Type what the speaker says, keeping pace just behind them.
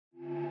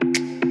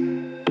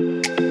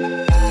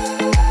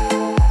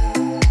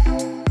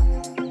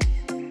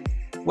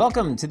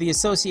Welcome to the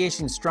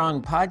Association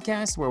Strong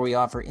podcast, where we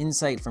offer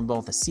insight from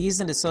both a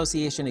seasoned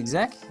association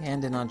exec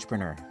and an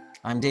entrepreneur.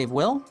 I'm Dave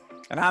Will.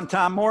 And I'm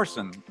Tom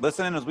Morrison.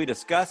 Listen in as we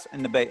discuss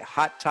and debate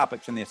hot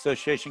topics in the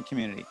association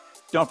community.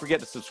 Don't forget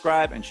to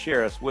subscribe and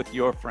share us with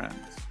your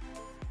friends.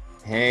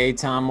 Hey,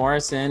 Tom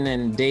Morrison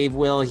and Dave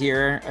Will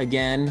here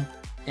again.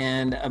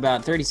 And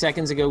about 30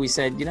 seconds ago, we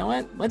said, you know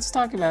what? Let's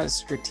talk about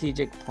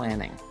strategic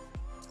planning.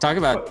 Talk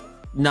about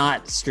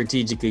not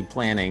strategically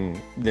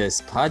planning this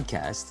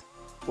podcast.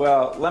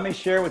 Well, let me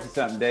share with you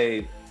something,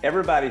 Dave.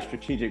 Everybody's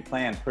strategic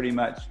plan pretty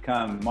much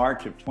come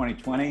March of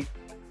 2020,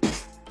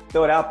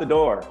 throw it out the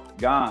door,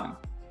 gone.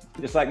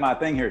 Just like my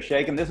thing here,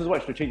 shaking. This is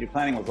what strategic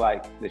planning was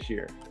like this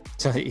year.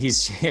 So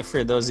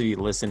for those of you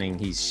listening,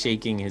 he's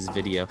shaking his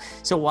video.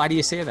 So why do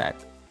you say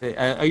that?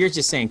 You're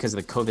just saying because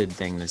of the COVID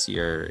thing this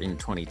year in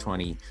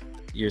 2020,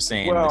 you're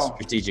saying the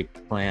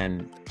strategic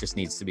plan just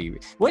needs to be...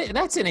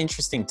 That's an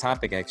interesting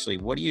topic, actually.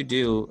 What do you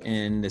do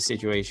in the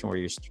situation where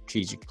your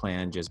strategic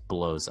plan just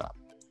blows up?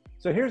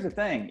 So here's the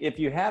thing. If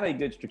you have a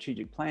good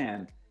strategic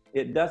plan,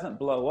 it doesn't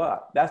blow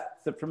up.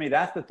 For me,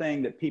 that's the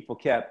thing that people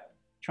kept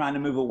trying to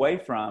move away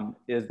from,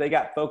 is they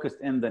got focused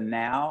in the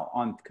now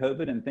on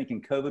COVID and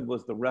thinking COVID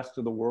was the rest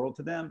of the world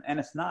to them. And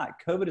it's not.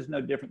 COVID is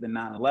no different than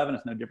 9/11.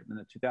 It's no different than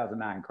the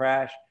 2009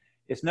 crash.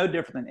 It's no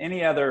different than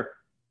any other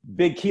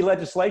big key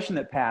legislation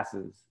that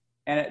passes,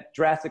 and it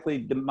drastically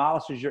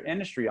demolishes your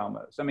industry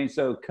almost. I mean,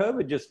 so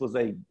COVID just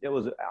it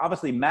was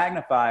obviously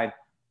magnified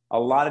a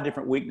lot of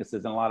different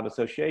weaknesses in a lot of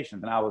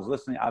associations. And I was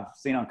listening, I've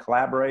seen on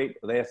Collaborate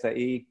with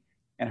ASAE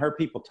and heard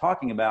people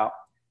talking about,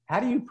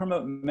 how do you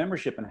promote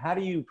membership and how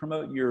do you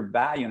promote your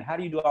value and how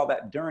do you do all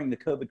that during the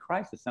COVID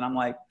crisis? And I'm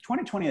like,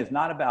 2020 is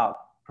not about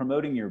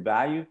promoting your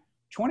value.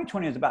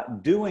 2020 is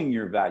about doing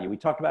your value. We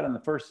talked about it in the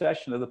first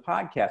session of the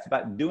podcast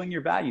about doing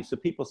your value. So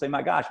people say,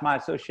 my gosh, my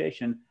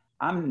association,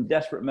 I'm in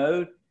desperate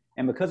mode.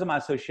 And because of my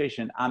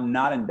association, I'm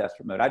not in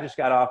desperate mode. I just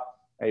got off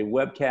a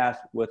webcast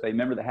with a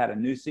member that had a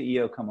new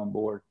CEO come on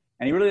board.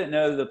 And he really didn't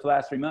know the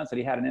last 3 months that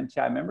he had an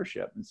MTI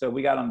membership. And so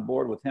we got on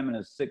board with him and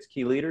his 6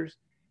 key leaders.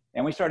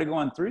 And we started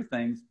going through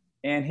things.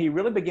 And he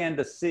really began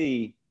to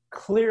see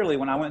clearly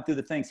when I went through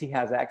the things he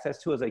has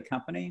access to as a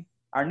company.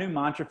 Our new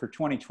mantra for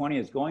 2020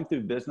 is going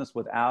through business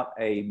without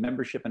a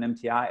membership in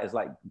MTI is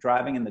like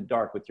driving in the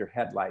dark with your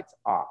headlights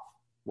off.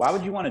 Why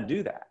would you want to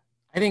do that?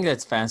 I think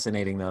that's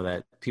fascinating, though,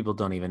 that people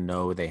don't even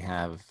know they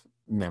have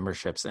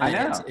memberships. And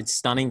I know. It's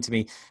stunning to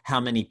me how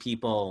many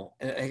people,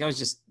 I was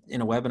just in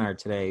a webinar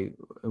today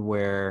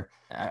where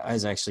I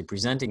was actually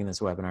presenting in this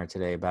webinar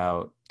today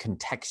about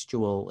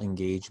contextual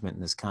engagement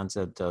and this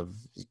concept of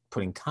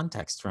putting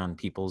context around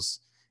people's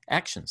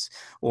actions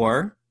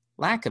or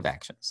lack of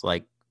actions.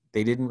 Like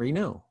they didn't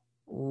renew.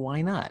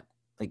 Why not?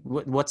 Like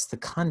what's the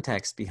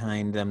context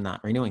behind them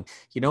not renewing?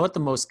 You know what the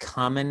most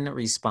common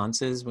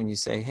response is when you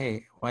say,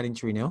 hey, why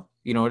didn't you renew?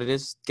 You know what it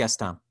is? Guess,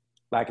 Tom.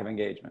 Lack of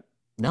engagement.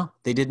 No,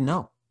 they didn't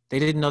know. They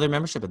didn't know their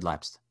membership had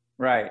lapsed.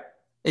 Right.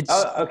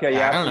 Okay.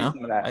 Yeah. I don't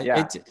know. That.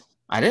 Yeah.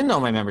 I didn't know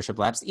my membership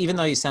lapsed, even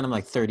though you sent them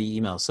like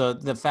 30 emails. So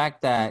the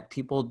fact that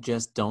people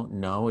just don't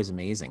know is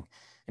amazing.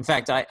 In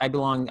fact, I'm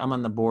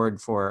on the board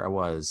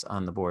was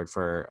on the board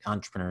for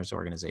Entrepreneurs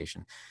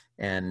Organization.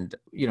 And,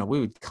 we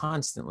would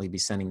constantly be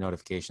sending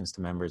notifications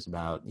to members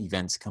about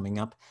events coming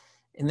up.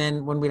 And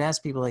then when we'd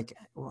ask people like,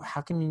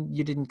 how come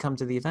you didn't come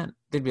to the event?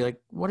 They'd be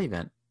like, what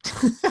event?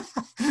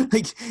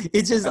 Like,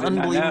 it's just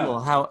unbelievable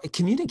how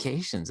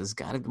communications has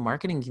got to be,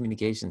 marketing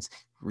communications,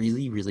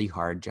 really, really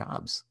hard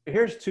jobs.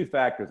 Here's 2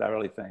 factors I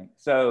really think.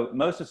 So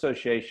most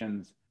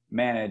associations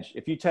manage,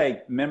 if you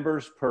take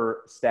members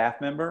per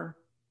staff member,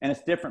 and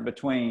it's different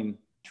between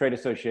trade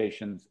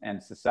associations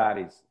and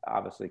societies,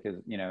 obviously,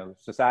 because,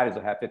 societies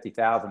will have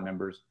 50,000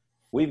 members.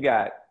 We've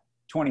got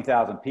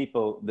 20,000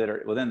 people that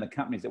are within the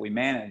companies that we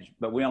manage,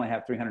 but we only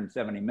have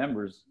 370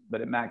 members,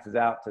 but it maxes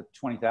out to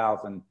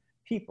 20,000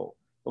 people.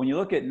 But when you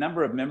look at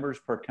number of members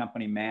per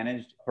company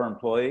managed per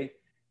employee,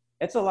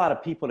 it's a lot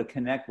of people to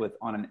connect with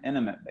on an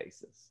intimate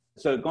basis.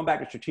 So going back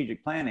to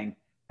strategic planning,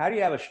 how do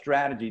you have a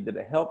strategy that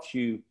helps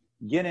you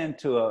get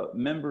into a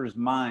member's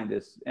mind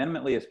as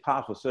intimately as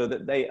possible so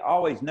that they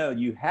always know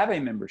you have a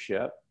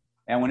membership,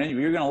 and when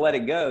you're going to let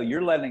it go,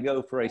 you're letting it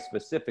go for a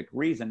specific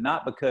reason,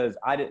 not because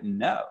I didn't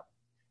know.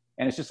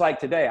 And it's just like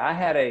today,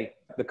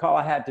 the call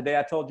I had today,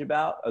 I told you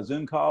about, a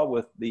Zoom call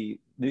with the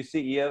new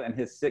CEO and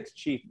his 6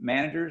 chief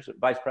managers,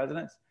 vice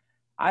presidents.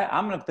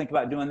 I'm going to think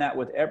about doing that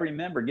with every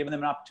member, giving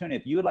them an opportunity.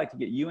 If you would like to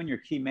get you and your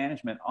key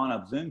management on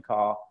a Zoom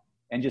call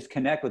and just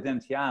connect with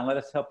MTI and let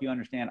us help you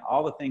understand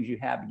all the things you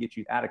have to get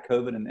you out of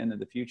COVID and into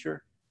the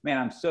future, man,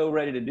 I'm so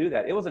ready to do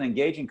that. It was an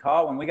engaging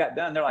call. When we got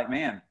done, they're like,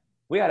 man,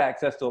 we had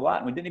access to a lot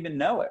and we didn't even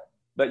know it.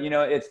 But,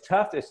 it's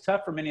tough. It's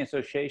tough for many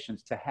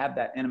associations to have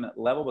that intimate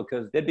level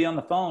because they'd be on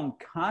the phone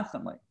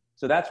constantly.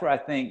 So that's where I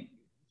think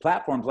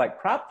platforms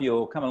like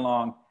PropFuel come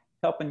along,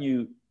 helping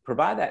you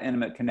provide that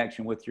intimate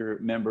connection with your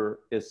member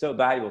is so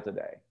valuable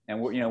today.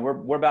 And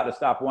we're about to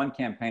stop one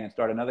campaign and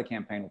start another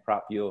campaign with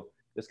PropFuel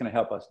that's going to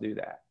help us do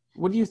that.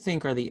 What do you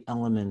think are the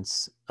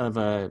elements of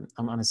I'm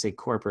going to say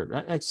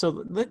corporate?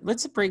 So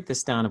let's break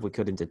this down, if we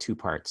could, into two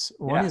parts.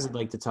 One is I'd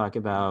like to talk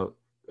about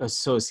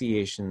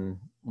association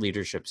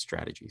leadership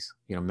strategies,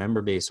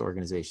 member-based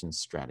organization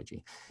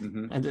strategy.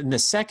 Mm-hmm. And then the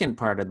second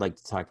part I'd like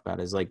to talk about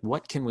is like,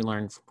 what can we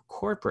learn from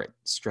corporate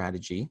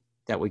strategy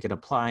that we could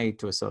apply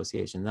to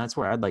association? That's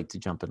where I'd like to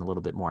jump in a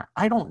little bit more.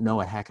 I don't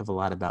know a heck of a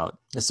lot about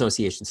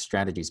association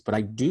strategies, but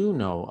I do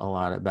know a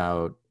lot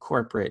about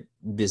corporate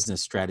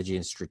business strategy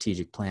and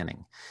strategic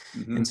planning.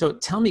 Mm-hmm. And so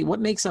tell me,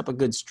 what makes up a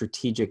good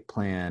strategic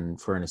plan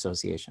for an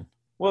association?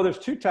 Well, there's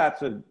two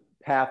types of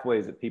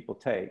pathways that people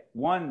take.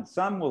 One,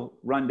 some will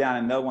run down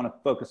and they'll want to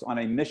focus on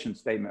a mission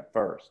statement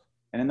first.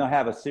 And then they'll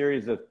have a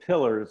series of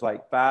pillars,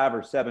 like 5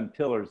 or 7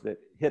 pillars that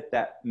hit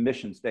that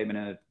mission statement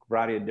in a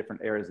variety of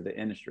different areas of the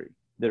industry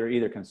that are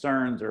either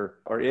concerns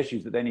or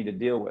issues that they need to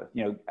deal with.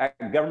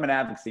 Government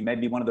advocacy may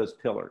be one of those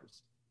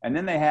pillars. And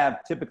then they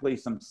have typically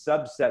some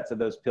subsets of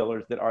those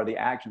pillars that are the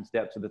action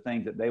steps of the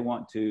things that they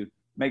want to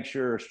make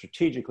sure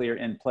strategically are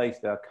in place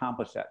to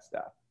accomplish that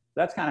stuff.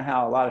 That's kind of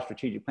how a lot of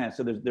strategic plans.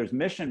 So there's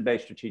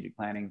mission-based strategic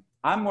planning.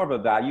 I'm more of a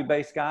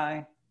value-based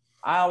guy.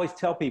 I always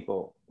tell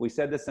people, we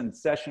said this in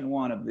session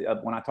 1 of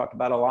when I talked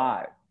about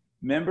Alive,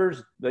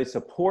 members, they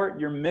support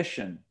your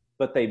mission,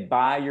 but they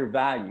buy your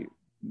value.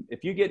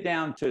 If you get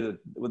down to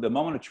the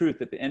moment of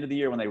truth at the end of the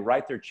year when they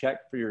write their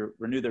check for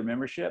renew their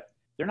membership,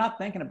 they're not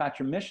thinking about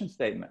your mission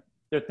statement.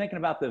 They're thinking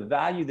about the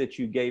value that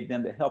you gave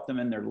them to help them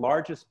in their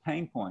largest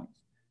pain points.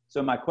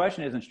 So my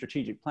question is, in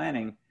strategic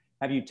planning,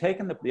 have you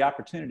taken the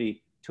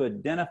opportunity to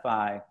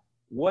identify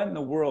what in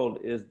the world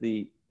is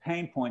the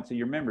pain points of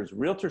your members?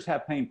 Realtors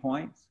have pain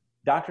points.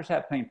 Doctors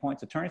have pain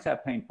points. Attorneys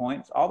have pain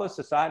points. All those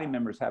society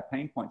members have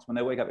pain points when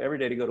they wake up every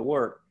day to go to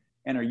work.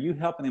 And are you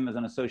helping them as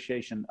an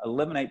association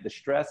eliminate the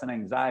stress and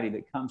anxiety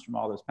that comes from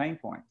all those pain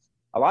points?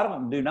 A lot of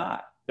them do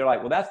not. They're like,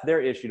 well, that's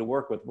their issue to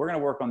work with. We're going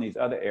to work on these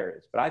other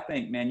areas. But I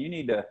think, man, we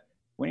need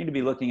to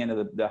be looking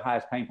into the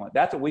highest pain point.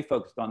 That's what we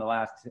focused on the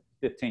last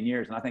 15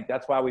 years. And I think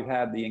that's why we've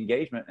had the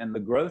engagement and the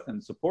growth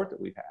and support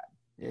that we've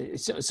had.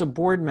 So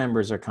board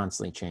members are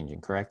constantly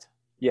changing, correct?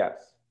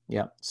 Yes.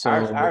 Yeah. So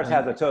ours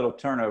has a total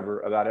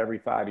turnover about every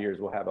 5 years.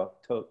 We'll have a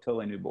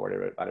totally new board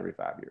about every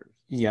 5 years.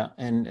 Yeah.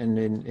 And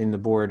in the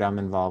board I'm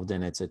involved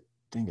in, I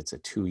think it's a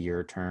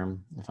 2-year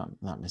term, if I'm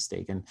not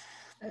mistaken.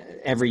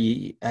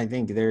 I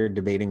think they're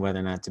debating whether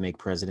or not to make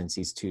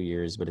presidencies 2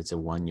 years, but it's a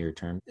 1-year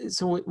term.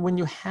 So when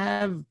you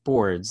have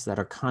boards that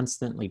are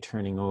constantly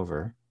turning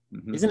over,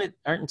 mm-hmm.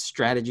 Aren't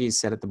strategies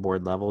set at the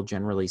board level,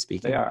 generally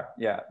speaking? They are,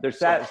 yeah.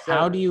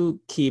 How do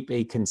you keep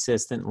a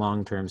consistent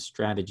long-term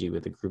strategy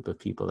with a group of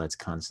people that's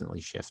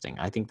constantly shifting?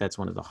 I think that's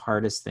one of the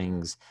hardest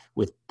things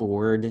with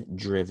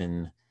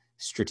board-driven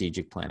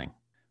strategic planning.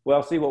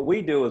 Well, see, what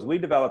we do is we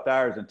developed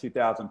ours in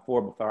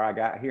 2004 before I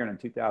got here, and in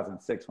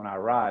 2006 when I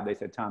arrived, they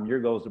said, Tom, your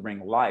goal is to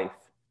bring life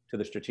to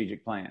the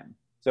strategic plan.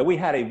 So we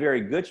had a very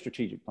good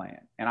strategic plan,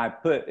 and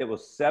it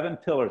was 7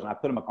 pillars, and I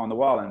put them up on the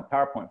wall in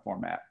PowerPoint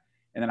format.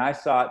 And then I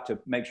sought to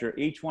make sure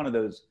each one of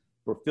those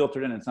were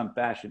filtered in some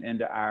fashion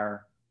into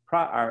our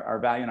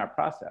value and our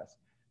process.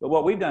 But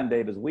what we've done,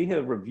 Dave, is we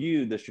have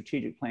reviewed the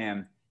strategic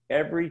plan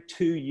every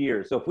 2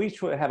 years. So if we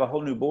have a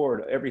whole new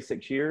board every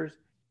 6 years,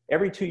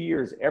 every 2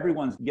 years,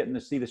 everyone's getting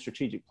to see the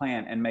strategic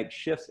plan and make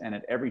shifts in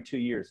it every 2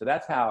 years. So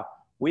that's how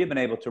we have been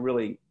able to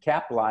really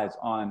capitalize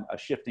on a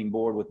shifting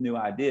board with new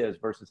ideas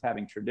versus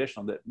having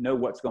traditional that know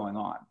what's going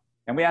on.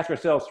 And we ask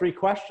ourselves 3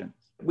 questions.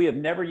 We have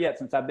never yet,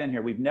 since I've been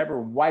here, we've never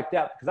wiped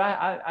out, because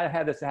I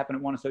had this happen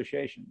at one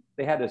association.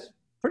 They had this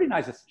pretty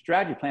nice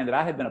strategy plan that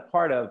I had been a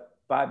part of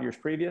 5 years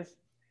previous.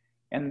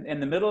 And in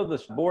the middle of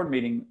this board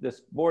meeting,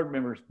 this board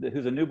member,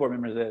 who's a new board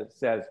member,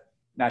 says,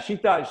 now she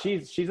thought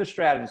she's a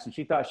strategist and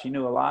she thought she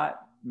knew a lot.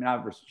 I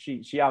mean,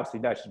 she obviously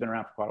does. She's been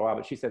around for quite a while,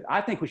 but she said,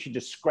 I think we should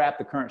just scrap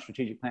the current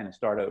strategic plan and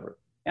start over.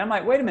 And I'm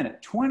like, wait a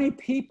minute, 20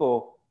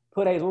 people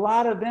put a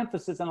lot of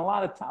emphasis and a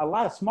lot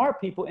of smart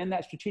people in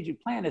that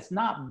strategic plan. It's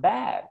not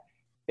bad.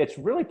 It's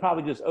really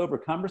probably just over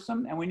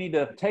cumbersome. And we need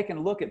to take a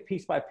look at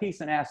piece by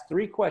piece and ask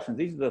 3 questions.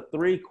 These are the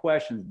 3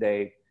 questions,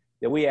 Dave,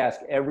 that we ask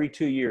every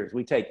 2 years.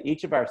 We take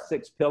each of our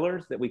 6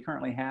 pillars that we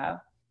currently have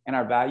and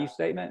our value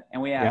statement,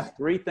 and we ask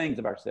 3 things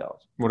of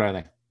ourselves. What are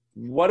they?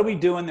 What are we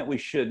doing that we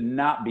should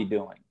not be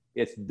doing?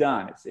 It's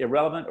done. It's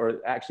irrelevant, or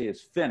actually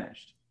it's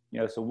finished.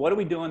 So what are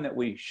we doing that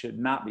we should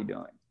not be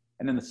doing?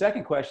 And then the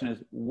second question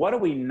is, what are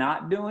we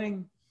not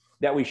doing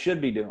that we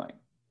should be doing?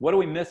 What are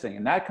we missing?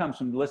 And that comes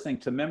from listening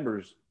to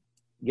members,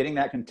 getting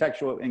that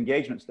contextual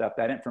engagement stuff,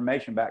 that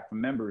information back from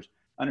members,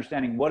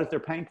 understanding what is their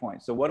pain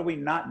point. So what are we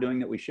not doing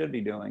that we should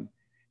be doing?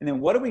 And then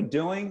what are we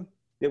doing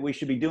that we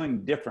should be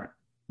doing different?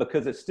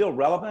 Because it's still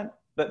relevant,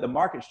 but the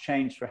market's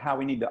changed for how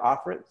we need to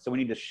offer it. So we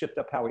need to shift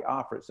up how we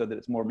offer it so that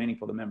it's more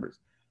meaningful to members.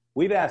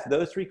 We've asked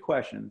those 3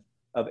 questions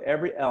of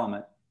every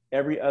element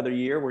every other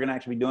year. We're going to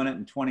actually be doing it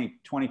in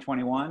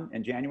 2021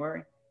 in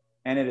January.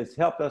 And it has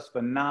helped us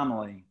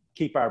phenomenally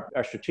keep our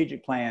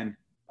strategic plan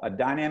a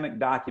dynamic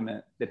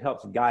document that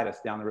helps guide us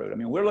down the road. I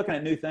mean, we're looking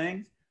at new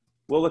things.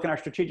 We'll look at our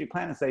strategic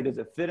plan and say, does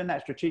it fit in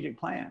that strategic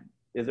plan?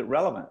 is it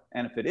relevant?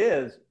 And if it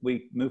is,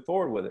 we move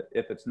forward with it.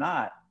 If it's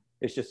not,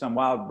 it's just some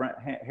wild,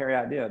 hairy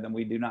idea, then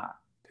we do not.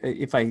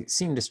 If I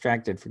seem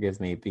distracted, forgive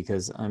me,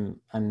 because I'm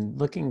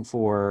looking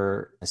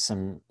for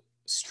some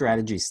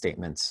strategy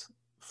statements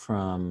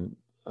from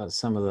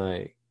some of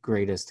the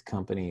greatest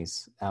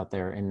companies out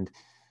there. And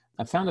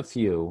I found a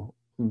few,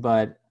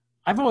 but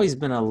I've always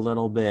been a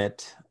little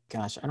bit,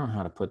 gosh, I don't know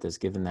how to put this,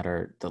 given that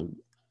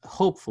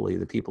hopefully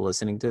the people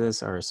listening to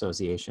this are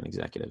association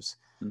executives.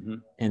 Mm-hmm.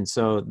 And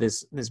so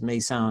this may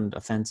sound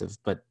offensive,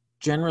 but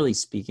generally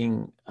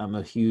speaking, I'm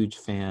a huge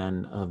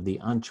fan of the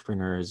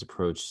entrepreneur's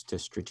approach to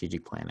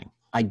strategic planning.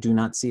 I do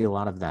not see a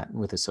lot of that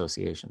with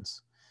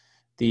associations.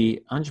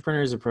 The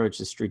entrepreneur's approach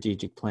to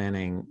strategic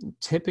planning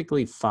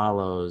typically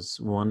follows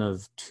one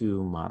of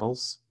two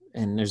models.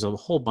 And there's a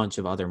whole bunch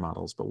of other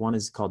models, but one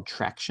is called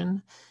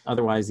Traction,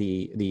 otherwise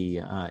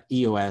the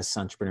EOS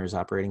Entrepreneur's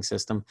Operating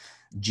System.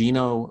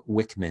 Gino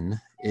Wickman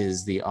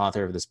is the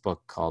author of this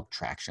book called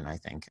Traction, I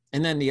think.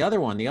 And then the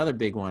other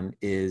big one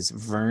is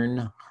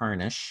Verne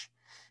Harnish.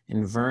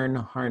 And Verne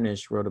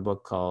Harnish wrote a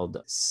book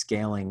called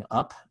Scaling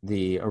Up.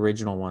 The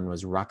original one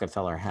was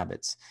Rockefeller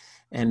Habits.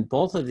 And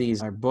both of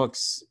these are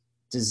books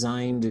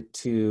designed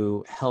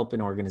to help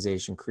an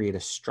organization create a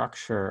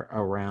structure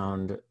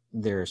around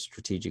their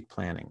strategic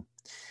planning.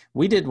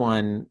 We did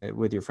one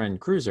with your friend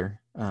Cruiser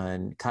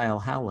and Kyle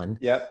Howland.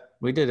 Yep.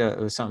 We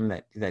did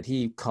something that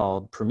he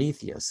called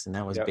Prometheus, and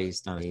that was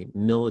based on a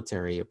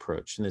military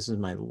approach. And this is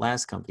my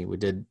last company. We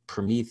did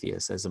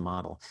Prometheus as a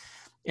model.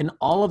 And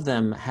all of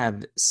them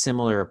have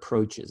similar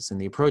approaches.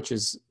 And the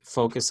approaches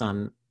focus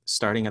on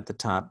starting at the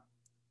top,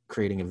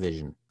 creating a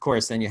vision. Of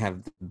course, then you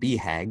have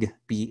BHAG,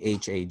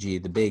 B-H-A-G,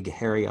 the big,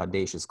 hairy,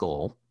 audacious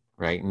goal,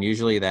 right? And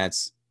usually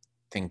that's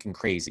thinking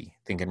crazy,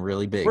 thinking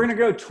really big. We're going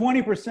to grow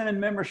 20% in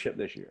membership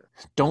this year.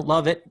 Don't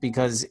love it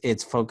because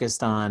it's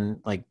focused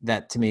on, like,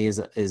 that to me is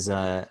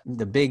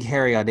the big,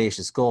 hairy,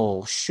 audacious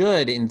goal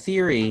should, in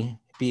theory,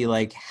 be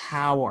like,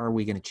 how are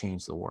we going to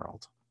change the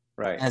world?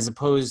 Right. As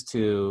opposed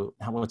to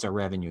what's our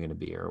revenue going to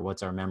be or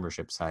what's our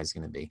membership size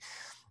going to be.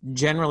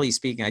 Generally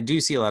speaking, I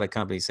do see a lot of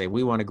companies say,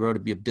 we want to grow to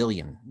be 1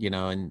 billion,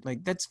 and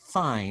like, that's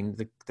fine.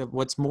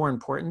 What's more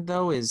important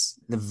though, is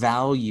the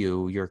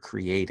value you're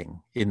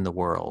creating in the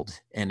world.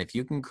 And if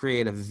you can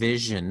create a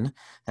vision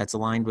that's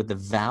aligned with the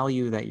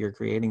value that you're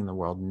creating in the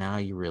world, now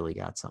you really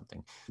got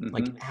something. Mm-hmm.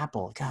 Like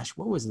Apple, gosh,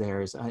 what was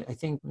theirs? I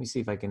think, let me see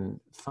if I can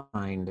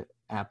find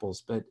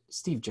Apple's, but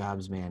Steve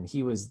Jobs, man,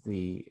 he was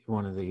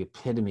one of the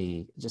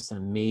epitome, just an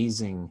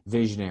amazing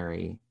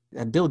visionary.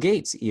 Bill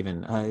Gates,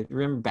 even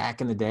remember back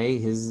in the day,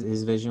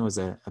 his vision was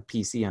a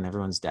PC on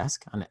everyone's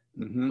desk,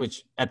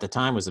 which at the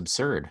time was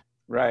absurd.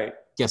 Right.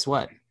 Guess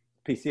what?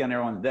 PC on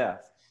everyone's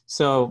desk.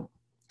 So,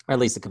 or at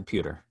least a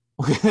computer.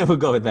 We'll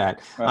go with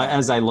that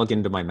as I look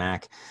into my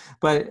Mac.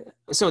 But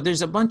so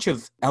there's a bunch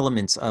of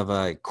elements of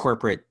a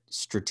corporate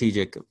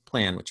strategic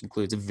plan, which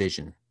includes a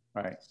vision.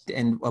 Right.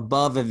 And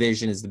above a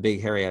vision is the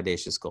big, hairy,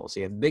 audacious goal.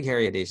 So you have the big,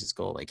 hairy, audacious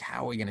goal, like,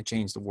 how are we going to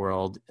change the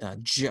world?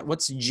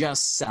 What's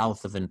just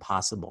south of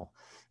impossible?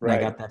 Right.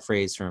 And I got that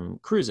phrase from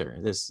Cruiser,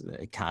 this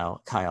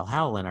Kyle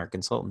Howland, our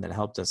consultant that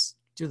helped us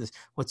do this.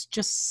 What's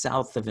just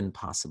south of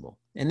impossible?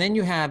 And then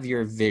you have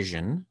your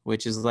vision,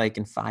 which is like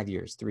in 5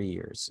 years, 3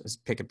 years,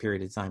 pick a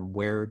period of time.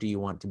 Where do you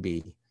want to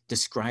be?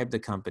 Describe the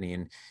company.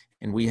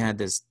 And we had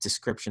this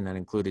description that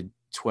included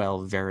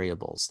 12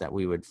 variables that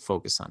we would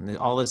focus on.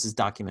 All this is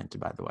documented,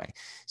 by the way.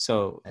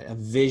 So a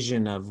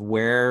vision of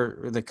where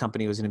the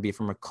company was going to be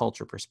from a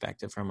culture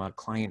perspective, from a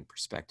client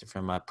perspective,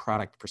 from a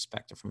product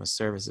perspective, from a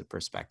services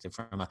perspective,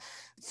 from a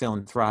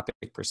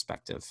philanthropic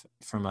perspective,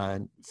 from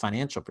a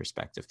financial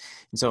perspective.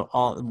 And so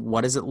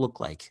what does it look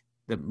like?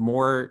 The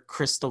more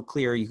crystal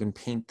clear you can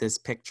paint this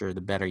picture,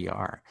 the better you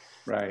are.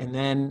 Right. And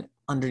then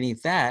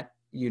underneath that,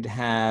 you'd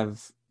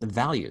have the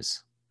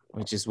values,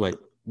 which is what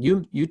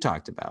you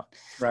talked about.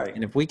 Right.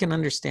 And if we can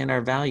understand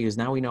our values,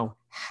 now we know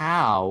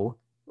how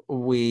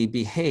we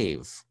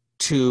behave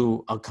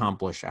to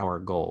accomplish our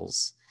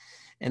goals.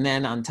 And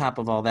then on top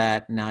of all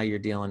that, now you're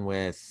dealing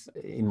with,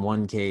 in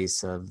one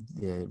case of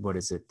the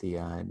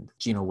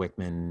Gino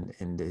Wickman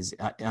and his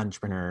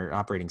entrepreneur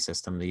operating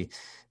system, the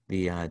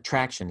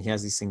Traction, he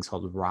has these things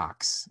called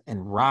rocks.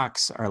 And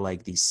rocks are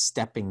like these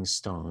stepping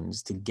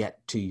stones to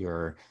get to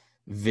your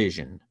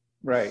vision.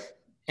 Right.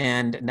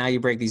 And now you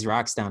break these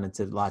rocks down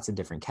into lots of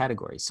different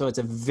categories. So it's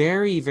a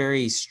very,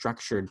 very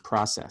structured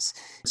process.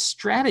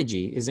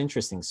 Strategy is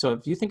interesting. So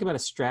if you think about a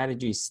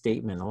strategy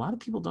statement, a lot of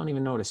people don't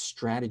even know what a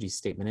strategy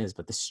statement is,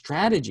 but the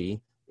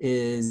strategy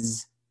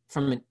is,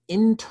 from an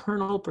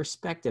internal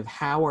perspective,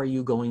 how are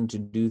you going to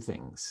do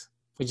things?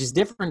 Which is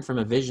different from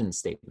a vision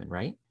statement,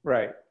 right?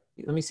 Right.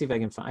 Let me see if I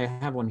can find, I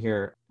have one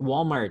here.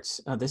 Walmart's,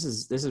 this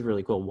is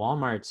really cool.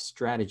 Walmart's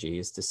strategy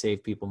is to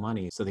save people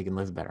money so they can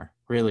live better.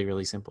 Really,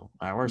 really simple.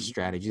 Our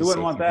strategy is who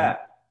wouldn't want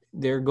that?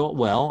 Their goal,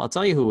 well, I'll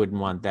tell you who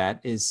wouldn't want that,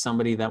 is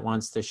somebody that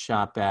wants to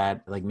shop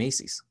at like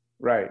Macy's.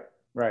 Right.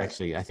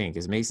 Actually, I think,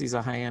 is Macy's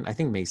a high-end? I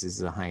think Macy's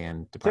is a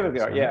high-end department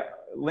Typically, yeah.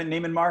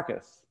 Neiman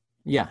Marcus.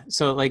 Yeah.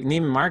 So like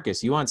Neiman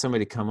Marcus, you want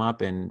somebody to come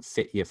up and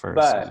fit you first.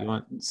 You But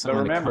want but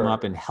someone to come up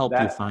remember and help you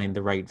that find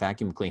the right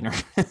vacuum cleaner.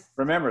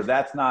 remember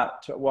that's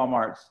not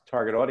Walmart's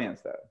target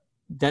audience though.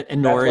 That,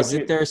 and That's nor is what it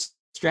you their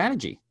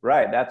strategy.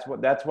 right.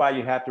 That's why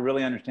you have to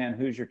really understand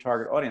who's your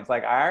target audience.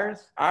 Like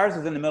ours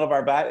is in the middle of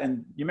our back.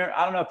 And you remember,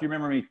 I don't know if you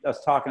remember me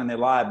us talking in the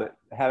live, but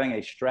having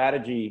a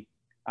strategy.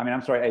 I mean,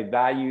 I'm sorry, a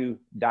value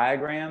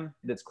diagram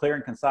that's clear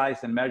and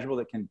concise and measurable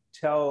that can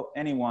tell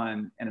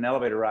anyone in an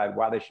elevator ride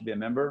why they should be a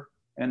member.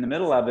 And in the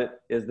middle of it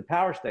is the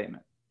power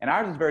statement. And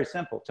ours is very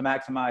simple: to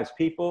maximize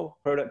people,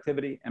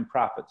 productivity, and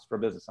profits for a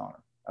business owner.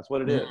 That's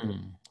what it is.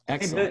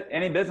 Excellent.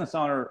 Any business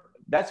owner,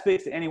 that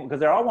speaks to anyone, because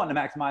they're all wanting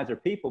to maximize their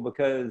people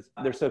because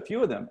there's so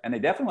few of them, and they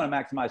definitely want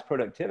to maximize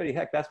productivity.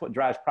 Heck, that's what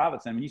drives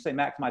profits. And when you say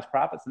maximize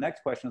profits, the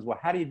next question is, well,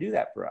 how do you do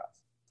that for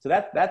us? So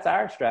that's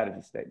our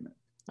strategy statement.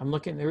 I'm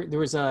looking, there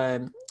was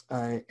a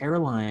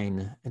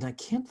airline, and I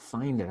can't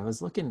find it. I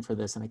was looking for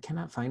this and I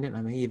cannot find it. And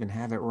I may even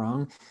have it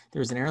wrong. There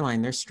was an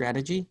airline, their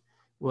strategy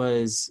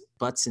was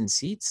butts and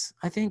seats,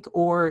 I think,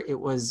 or it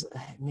was,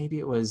 maybe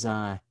it was,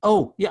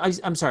 oh yeah,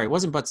 I'm sorry. It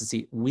wasn't butts and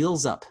seats,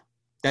 wheels up.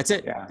 That's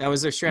it. Yeah. That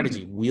was their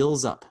strategy,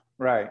 wheels up.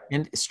 Right.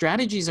 And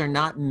strategies are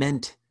not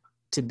meant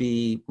to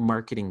be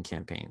marketing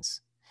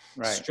campaigns.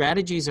 Right.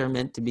 Strategies are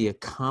meant to be a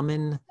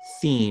common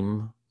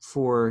theme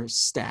for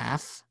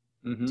staff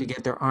to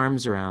get their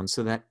arms around,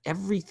 so that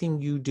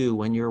everything you do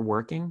when you're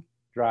working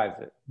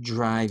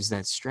drives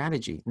that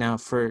strategy. Now,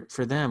 for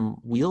them,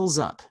 wheels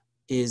up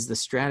is the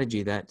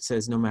strategy that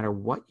says no matter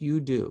what you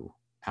do,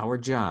 our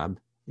job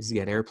is to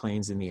get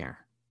airplanes in the air,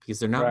 because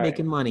they're not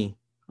making money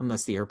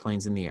unless the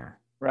airplane's in the air.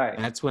 Right.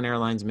 That's when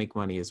airlines make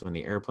money, is when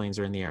the airplanes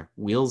are in the air.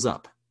 Wheels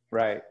up.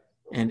 Right.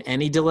 And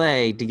any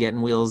delay to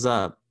getting wheels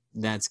up,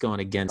 that's going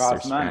against their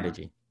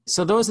strategy. Money.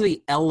 So those are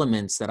the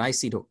elements that I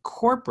see to a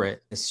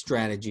corporate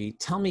strategy.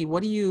 Tell me,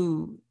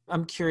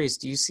 I'm curious,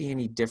 do you see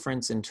any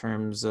difference in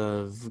terms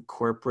of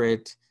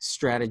corporate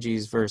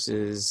strategies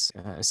versus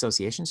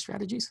association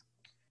strategies?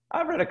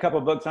 I've read a couple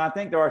of books, and I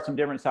think there are some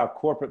differences how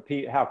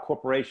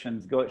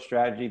corporations go at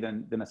strategy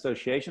than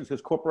associations,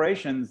 because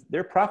corporations,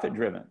 they're profit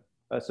driven.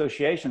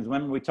 Associations,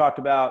 when we talked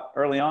about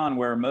early on,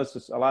 where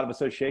a lot of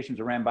associations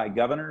are ran by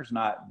governors,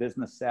 not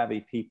business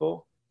savvy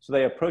people. So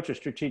they approach a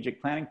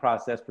strategic planning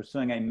process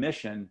pursuing a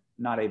mission,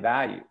 not a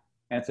value.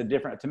 And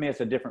to me,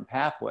 it's a different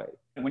pathway.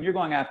 And when you're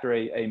going after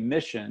a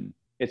mission,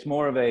 it's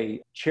more of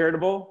a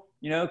charitable,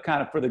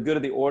 kind of for the good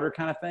of the order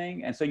kind of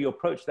thing. And so you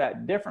approach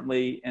that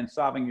differently in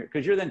solving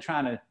because you're then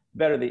trying to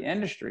better the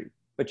industry.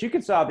 But you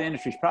can solve the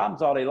industry's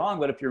problems all day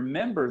long. But if your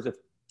members, if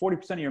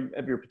 40%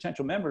 of your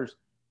potential members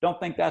don't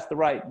think that's the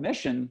right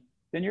mission,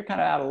 then you're kind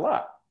of out of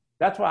luck.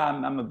 That's why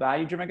I'm a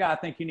value-driven guy. I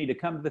think you need to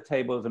come to the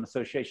table as an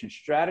association,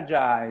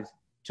 strategize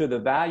to the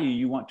value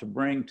you want to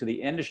bring to the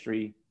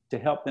industry to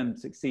help them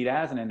succeed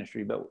as an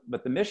industry.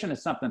 But the mission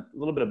is something a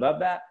little bit above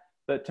that.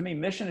 But to me,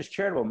 mission is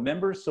charitable.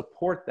 Members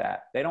support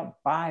that. They don't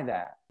buy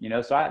that.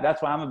 So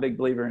that's why I'm a big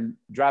believer in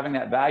driving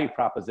that value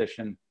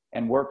proposition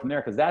and work from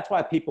there, because that's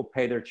why people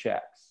pay their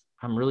checks.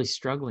 I'm really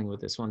struggling with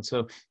this one.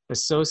 So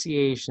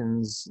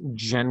associations,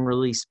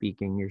 generally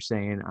speaking, you're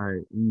saying, are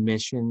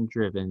mission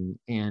driven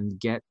and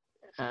get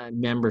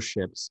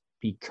memberships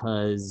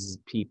because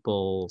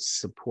people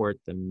support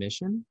the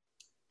mission?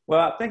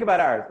 Well, think about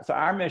ours. So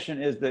our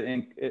mission is to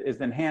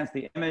enhance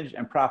the image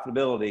and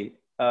profitability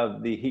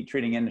of the heat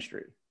treating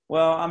industry.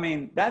 Well, I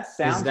mean, that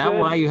sounds Is that good.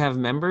 why you have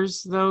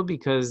members though? Do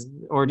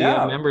you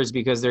have members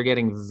because they're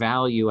getting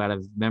value out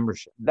of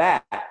membership?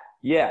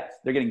 Yes,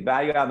 they're getting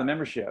value out of the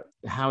membership.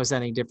 How is that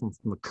any different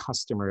from a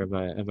customer of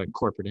a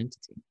corporate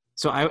entity?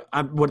 So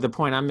what the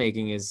point I'm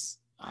making is,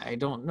 I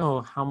don't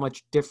know how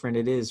much different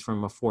it is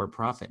from a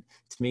for-profit.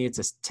 To me, it's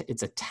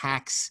a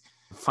tax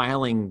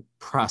filing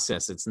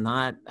process. It's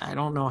not, I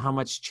don't know how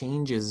much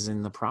changes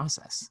in the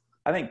process.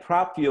 I think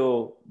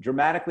PropFuel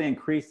dramatically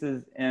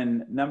increases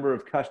in number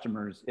of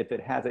customers if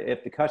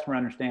the customer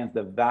understands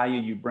the value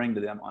you bring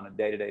to them on a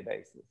day-to-day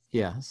basis.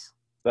 Yes.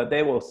 But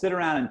they will sit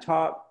around and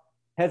talk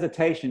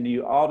hesitation to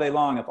you all day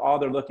long if all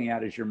they're looking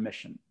at is your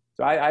mission.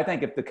 So I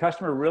think if the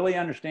customer really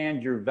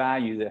understands your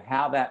value,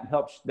 how that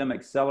helps them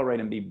accelerate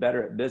and be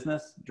better at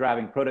business,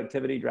 driving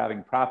productivity,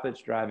 driving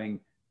profits, driving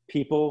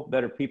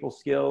better people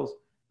skills,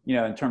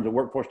 in terms of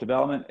workforce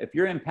development, if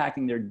you're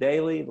impacting their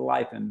daily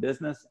life and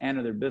business and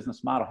their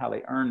business model, how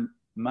they earn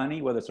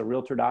money, whether it's a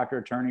realtor, doctor,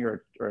 attorney,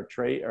 or a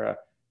trade or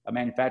a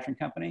manufacturing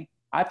company,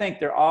 I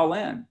think they're all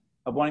in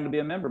of wanting to be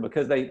a member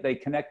because they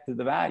connect to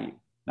the value.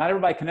 Not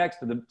everybody connects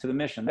to the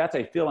mission. That's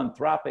a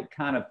philanthropic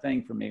kind of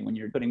thing for me when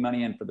you're putting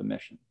money in for the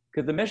mission.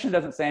 Because the mission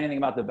doesn't say anything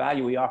about the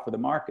value we offer the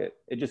market.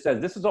 It just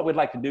says, this is what we'd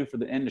like to do for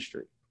the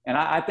industry. And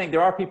I think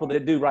there are people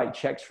that do write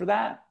checks for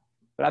that.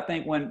 But I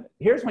think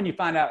here's when you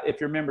find out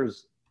if your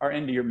members are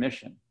into your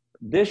mission.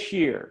 This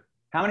year,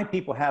 how many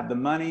people have the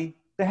money?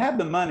 They have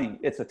the money.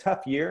 It's a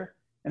tough year.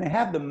 And they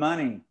have the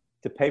money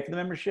to pay for the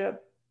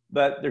membership,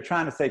 but they're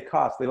trying to save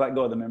costs. They let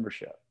go of the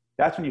membership.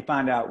 That's when you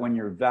find out when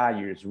your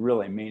value is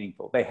really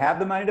meaningful. They have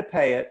the money to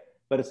pay it,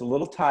 but it's a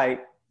little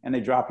tight, and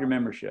they drop your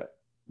membership.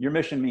 Your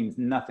mission means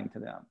nothing to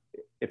them.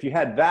 If you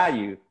had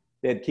value,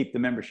 they'd keep the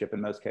membership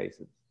in most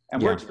cases.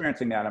 And we're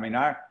experiencing that.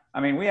 I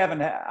mean, we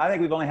haven't, I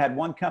think we've only had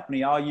one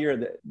company all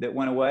year that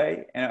went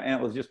away. And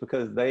it was just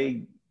because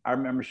our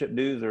membership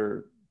dues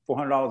are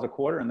 $400 a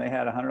quarter and they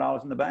had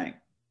 $100 in the bank.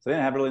 So they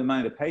didn't have really the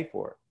money to pay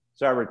for it.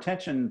 So our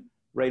retention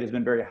rate has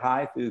been very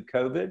high through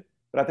COVID,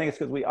 but I think it's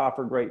because we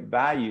offer great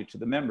value to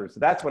the members. So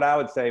that's what I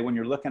would say when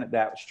you're looking at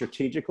that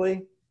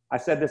strategically. I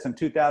said this in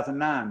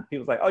 2009.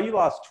 People's like, oh, you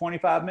lost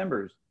 25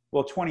 members.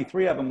 Well,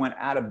 23 of them went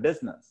out of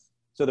business.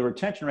 So the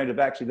retention rate of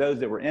actually those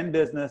that were in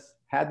business,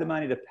 had the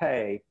money to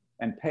pay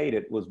and paid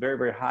it, was very,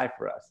 very high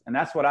for us. And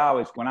that's what I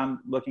always, when I'm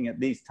looking at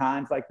these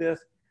times like this,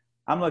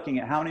 I'm looking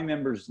at how many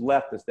members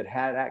left us that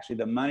had actually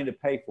the money to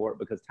pay for it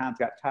because times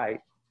got tight.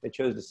 They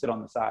chose to sit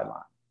on the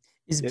sideline.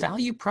 Is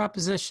value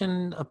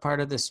proposition a part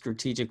of the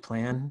strategic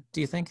plan,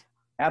 do you think?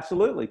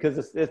 Absolutely,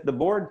 because the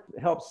board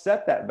helps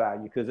set that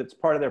value because it's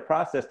part of their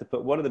process to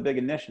put what are the big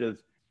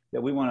initiatives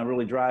that we want to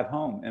really drive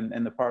home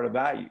and the part of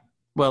value.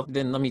 Well,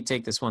 then let me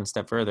take this one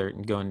step further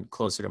and going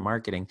closer to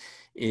marketing.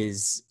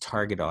 Is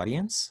target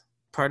audience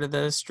part of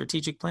the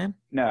strategic plan?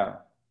 No.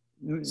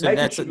 So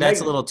that's a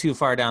little too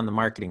far down the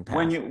marketing path.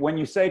 When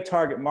you say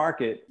target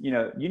market, you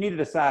need to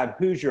decide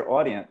who's your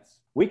audience.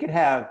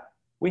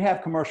 We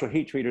have commercial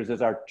heat treaters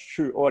as our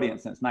true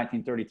audience since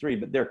 1933,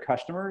 but their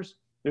customers,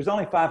 there's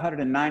only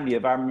 590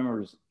 of our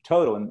members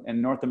total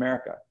in North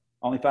America,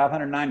 only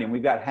 590, and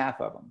we've got half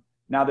of them.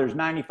 Now there's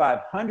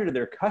 9,500 of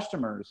their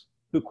customers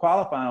who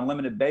qualify on a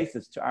limited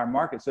basis to our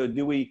market. So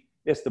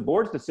it's the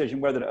board's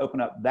decision whether to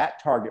open up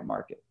that target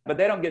market, but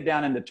they don't get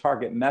down into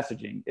target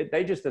messaging.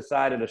 They just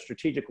decide at a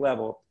strategic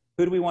level,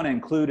 who do we want to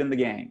include in the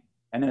game?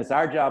 And then it's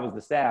our job as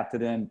the staff to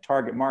then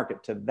target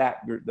market to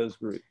that group, those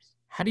groups.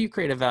 How do you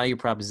create a value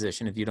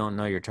proposition if you don't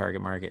know your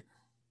target market?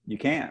 You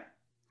can't.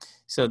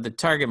 So the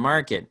target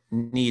market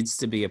needs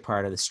to be a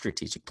part of the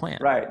strategic plan.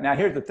 Right. Now,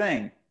 here's the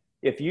thing.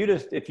 If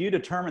you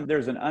determine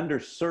there's an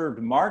underserved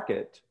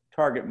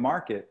target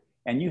market,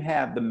 and you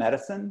have the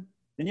medicine,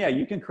 then yeah,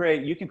 you can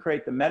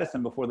create the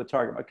medicine before the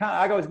target.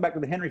 I go back to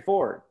the Henry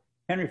Ford.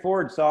 Henry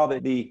Ford saw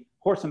that the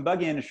horse and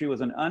buggy industry was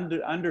an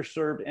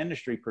underserved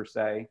industry per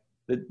se.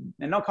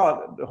 And don't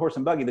call it the horse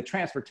and buggy, the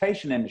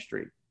transportation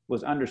industry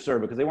was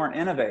underserved because they weren't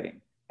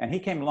innovating. And he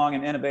came along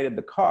and innovated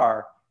the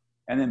car,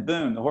 and then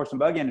boom, the horse and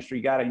buggy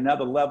industry got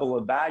another level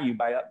of value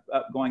by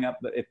going up.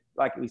 But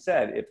like we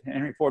said, if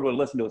Henry Ford would have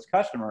listened to his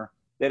customer,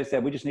 they'd have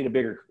said, we just need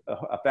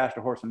a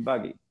faster horse and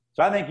buggy.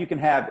 So I think you can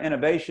have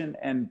innovation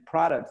and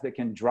products that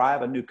can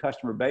drive a new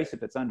customer base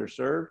if it's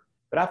underserved.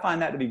 But I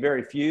find that to be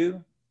very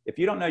few. If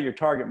you don't know your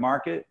target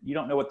market, you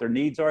don't know what their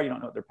needs are, you don't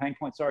know what their pain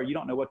points are, you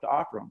don't know what to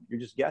offer them. You're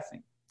just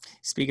guessing.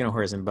 Speaking of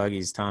horse and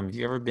buggies, Tom, have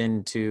you ever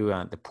been to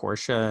the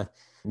Porsche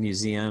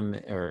museum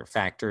or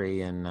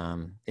factory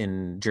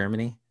in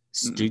Germany,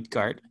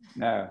 Stuttgart?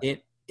 No.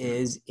 It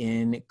is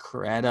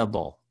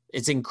incredible.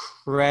 It's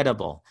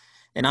incredible.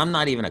 And I'm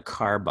not even a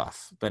car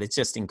buff, but it's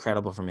just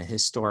incredible from a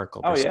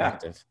historical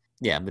perspective.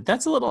 Yeah, but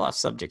that's a little off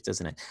subject,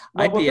 isn't it?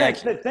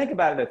 Think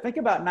about it. Think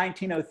about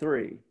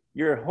 1903.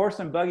 You're a horse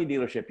and buggy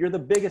dealership. You're the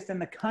biggest in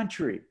the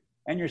country.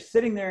 And you're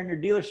sitting there in your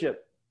dealership,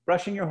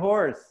 brushing your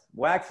horse,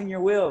 waxing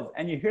your wheels,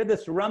 and you hear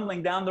this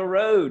rumbling down the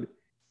road.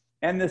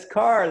 And this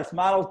car, this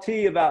Model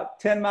T, about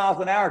 10 miles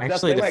an hour.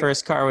 Actually, the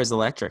first car was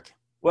electric.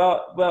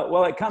 Well,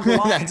 it comes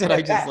along. That's what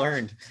I just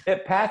learned.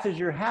 It passes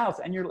your house,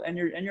 and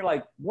you're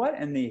like, what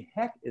in the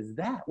heck is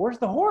that? Where's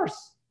the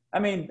horse? I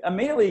mean,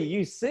 immediately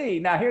you see.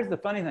 Now, here's the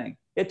funny thing.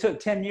 It took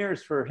 10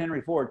 years for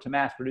Henry Ford to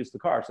mass produce the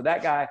car. So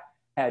that guy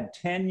had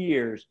 10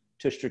 years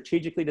to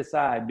strategically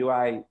decide, do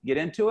I get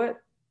into it?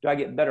 Do I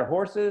get better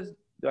horses?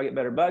 Do I get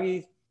better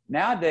buggies?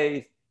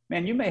 Nowadays,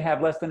 man, you may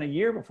have less than a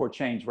year before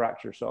change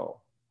rocks your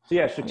soul. So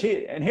yeah,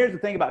 and here's the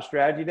thing about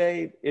strategy,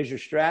 Dave, is your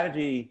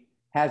strategy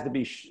has to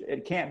be,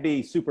 it can't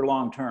be super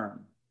long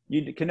term.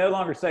 You can no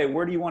longer say,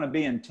 where do you want to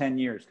be in 10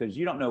 years? Because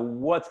you don't know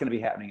what's going to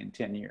be happening in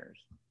 10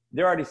 years.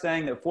 They're already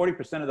saying that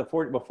 40%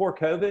 of before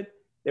COVID,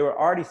 they were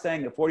already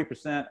saying that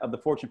 40% of the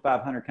Fortune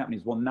 500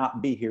 companies will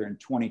not be here in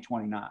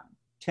 2029.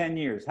 10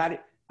 years. How do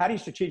you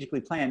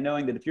strategically plan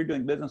knowing that if you're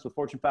doing business with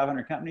Fortune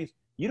 500 companies,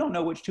 you don't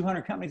know which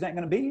 200 companies ain't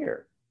going to be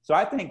here? So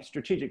I think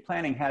strategic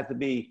planning has to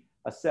be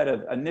a set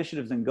of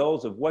initiatives and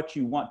goals of what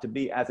you want to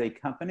be as a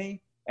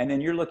company. And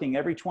then you're looking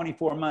every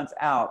 24 months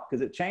out,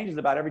 because it changes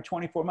about every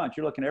 24 months.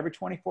 You're looking every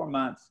 24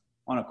 months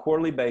on a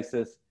quarterly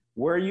basis.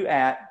 Where are you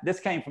at? This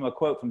came from a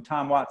quote from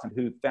Tom Watson,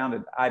 who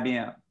founded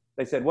IBM.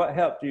 They said, what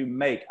helped you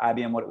make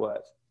IBM what it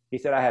was? He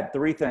said, I had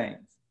three things.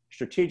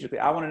 Strategically,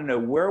 I wanted to know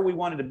where we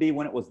wanted to be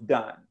when it was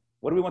done.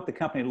 What do we want the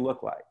company to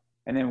look like?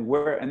 And then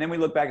we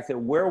look back and said,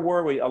 where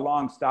were we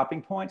along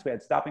stopping points? We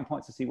had stopping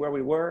points to see where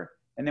we were.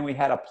 And then we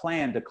had a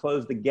plan to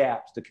close the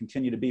gaps to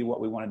continue to be what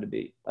we wanted to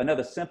be.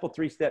 Another simple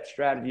 3-step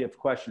strategy of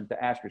questions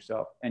to ask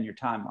yourself and your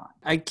timeline.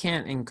 I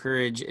can't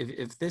encourage,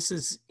 if this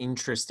is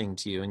interesting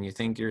to you and you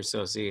think your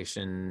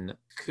association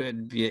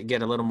could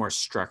get a little more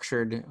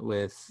structured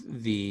with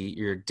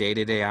your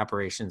day-to-day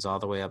operations all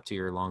the way up to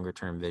your longer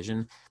term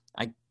vision,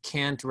 I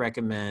can't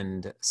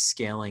recommend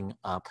Scaling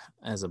Up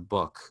as a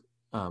book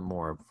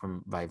more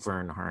by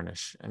Vern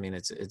Harnish. I mean,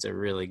 it's a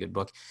really good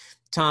book.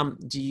 Tom,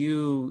 do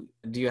you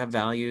have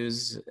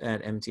values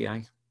at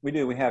MTI? We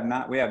do. We have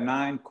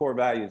 9 core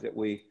values that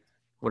we.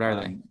 What are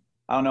they?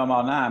 I don't know them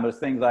all 9, but it's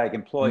things like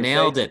employee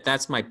Nailed safety. it.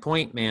 That's my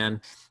point,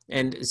 man.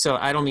 And so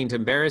I don't mean to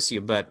embarrass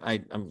you, but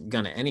I'm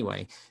gonna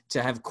anyway.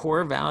 To have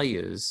core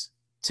values,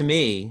 to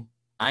me,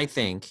 I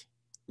think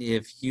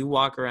if you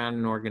walk around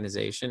an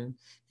organization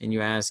and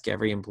you ask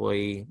every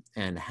employee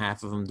and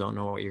half of them don't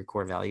know what your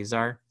core values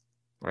are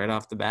right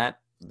off the bat,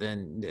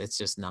 then it's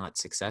just not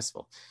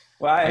successful.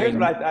 Well, here's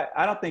what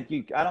I don't think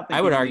you.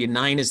 I would argue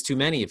 9 is too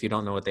many if you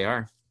don't know what they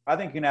are. I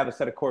think you can have a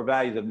set of core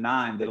values of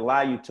 9 that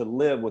allow you to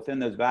live within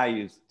those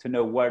values, to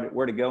know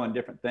where to go in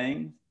different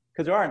things.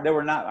 Because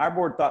our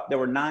board thought there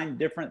were 9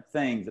 different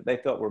things that they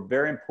felt were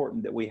very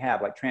important that we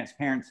have, like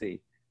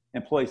transparency,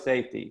 employee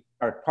safety,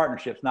 or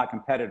partnerships, not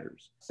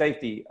competitors,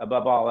 safety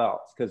above all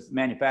else, because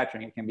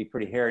manufacturing, it can be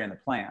pretty hairy in the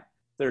plant.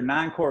 There are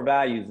 9 core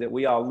values that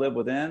we all live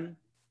within.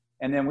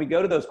 And then we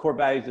go to those core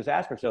values, just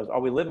ask ourselves, are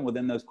we living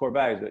within those core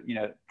values? But,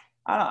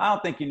 I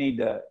don't think you need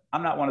to,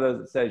 I'm not one of those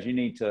that says you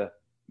need to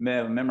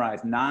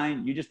memorize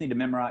 9. You just need to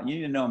memorize, you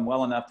need to know them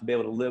well enough to be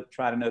able to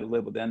try to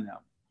live within them.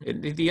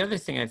 The other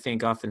thing I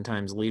think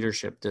oftentimes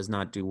leadership does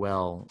not do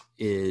well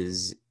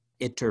is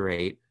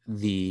iterate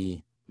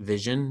the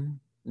vision,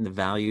 the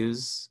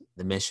values,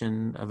 the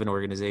mission of an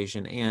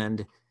organization,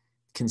 and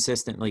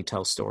consistently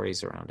tell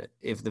stories around it.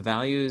 If the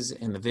values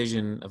and the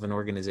vision of an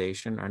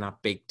organization are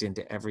not baked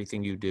into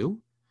everything you do,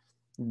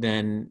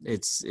 then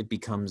it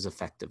becomes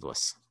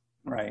effectiveless.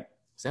 Right.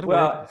 Is that a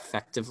word?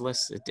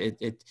 Effectiveless?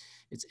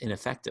 It's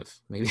ineffective.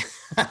 Maybe.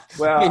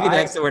 Maybe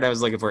that's the word I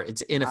was looking for.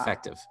 It's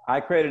ineffective. I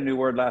created a new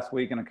word last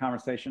week in a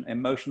conversation: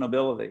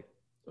 emotionability.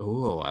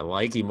 Oh, I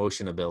like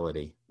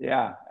emotionability.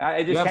 Yeah,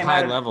 you have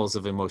high levels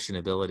of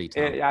emotionability,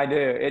 Tom. I do.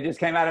 It just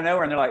came out of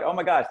nowhere, and they're like, "Oh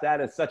my gosh, that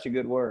is such a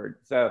good word."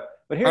 So,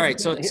 but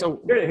here's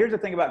here's the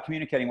thing about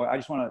communicating. I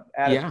just want to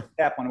add a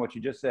tap on what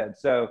you just said.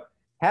 So,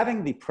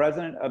 having the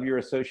president of your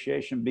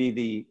association be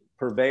the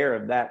purveyor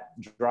of that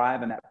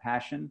drive and that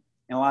passion,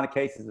 in a lot of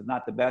cases, is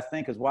not the best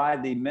thing, because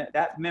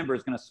that member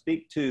is going to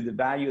speak to the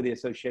value of the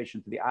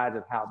association through the eyes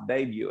of how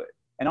they view it,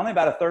 and only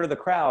about a third of the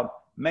crowd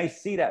may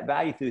see that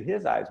value through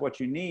his eyes. What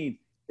you need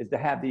is to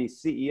have the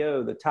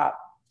CEO, the top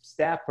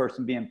staff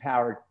person, be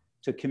empowered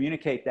to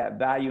communicate that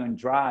value and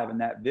drive and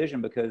that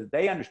vision, because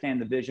they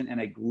understand the vision in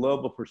a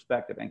global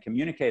perspective and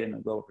communicate in a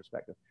global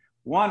perspective.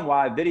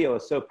 Why video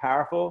is so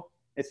powerful,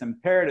 it's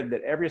imperative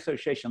that every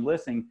association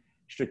listening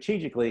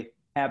strategically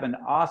have an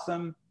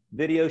awesome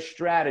video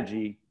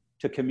strategy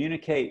to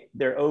communicate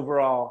their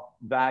overall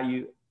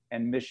value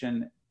and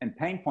mission and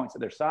pain points that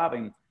they're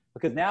solving,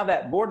 because now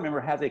that board member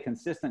has a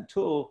consistent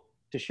tool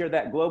to share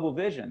that global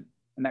vision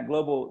and that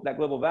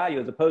global value,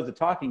 as opposed to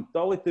talking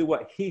solely through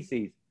what he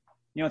sees.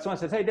 When someone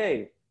says, "Hey,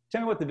 Dave,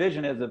 tell me what the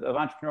vision is of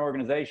Entrepreneur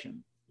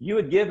Organization," you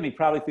would give me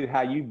probably through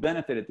how you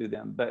benefited through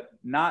them, but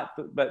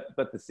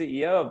the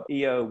CEO of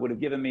EO would have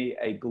given me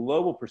a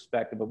global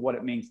perspective of what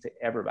it means to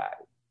everybody.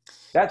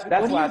 That's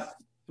why.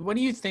 What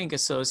do you think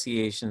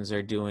associations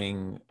are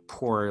doing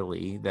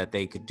poorly that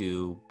they could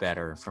do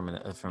better from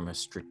a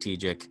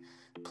strategic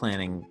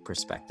planning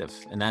perspective?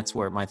 And that's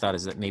where my thought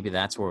is, that maybe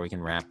that's where we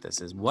can wrap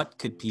this, is what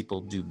could people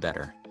do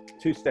better?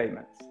 2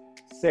 statements.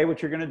 Say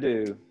what you're going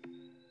to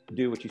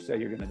do what you say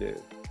you're going to do.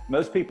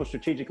 Most people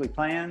strategically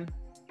plan.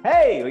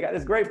 Hey, we got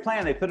this great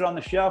plan. They put it on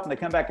the shelf and they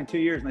come back in 2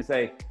 years and they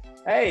say,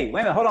 "Hey,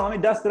 wait a minute, hold on, let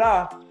me dust it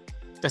off."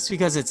 That's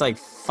because it's like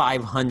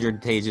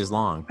 500 pages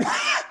long.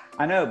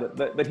 I know,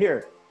 but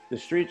here, the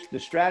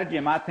strategy,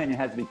 in my opinion,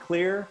 has to be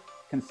clear,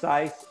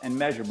 concise, and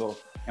measurable.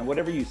 And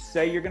whatever you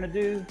say you're going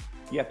to do,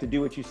 you have to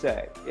do what you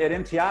say. At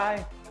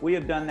MTI, we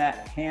have done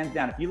that hands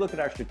down. If you look at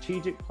our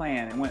strategic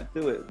plan and went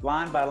through it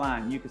line by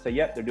line, you can say,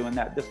 "Yep, they're doing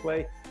that this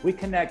way." We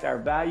connect our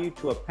value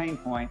to a pain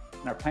point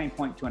and our pain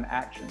point to an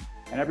action.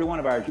 And every one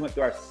of ours, you went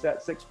through our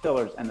 6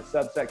 pillars and the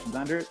subsections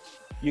under it,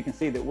 you can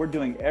see that we're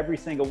doing every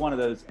single one of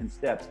those in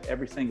steps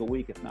every single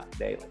week, if not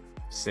daily.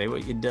 Say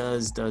what you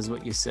does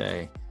what you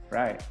say.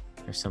 Right.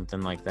 Or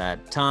something like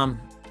that. Tom,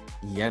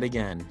 yet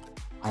again,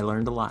 I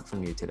learned a lot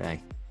from you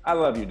today. I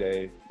love you,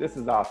 Dave. This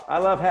is awesome. I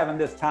love having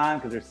this time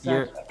because there's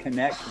such a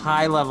connection.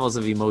 High levels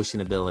of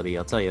emotionability.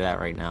 I'll tell you that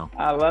right now.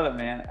 I love it,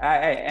 man.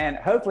 And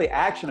hopefully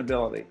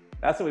actionability.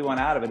 That's what we want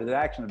out of it, is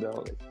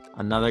actionability.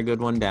 Another good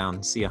one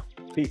down. See ya.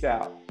 Peace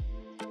out.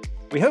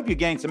 We hope you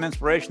gained some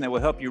inspiration that will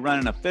help you run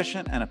an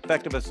efficient and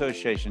effective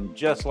association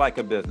just like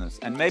a business,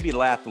 and maybe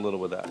laugh a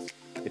little with us.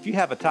 If you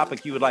have a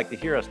topic you would like to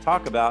hear us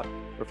talk about,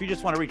 or if you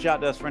just want to reach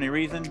out to us for any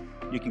reason,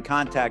 you can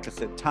contact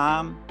us at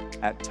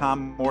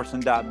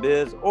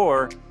tom@tommorrison.biz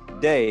or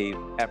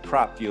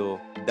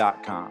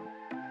dave@propfuel.com.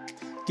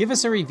 Give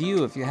us a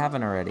review if you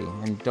haven't already,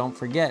 and don't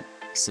forget,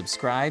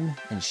 subscribe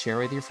and share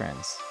with your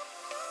friends.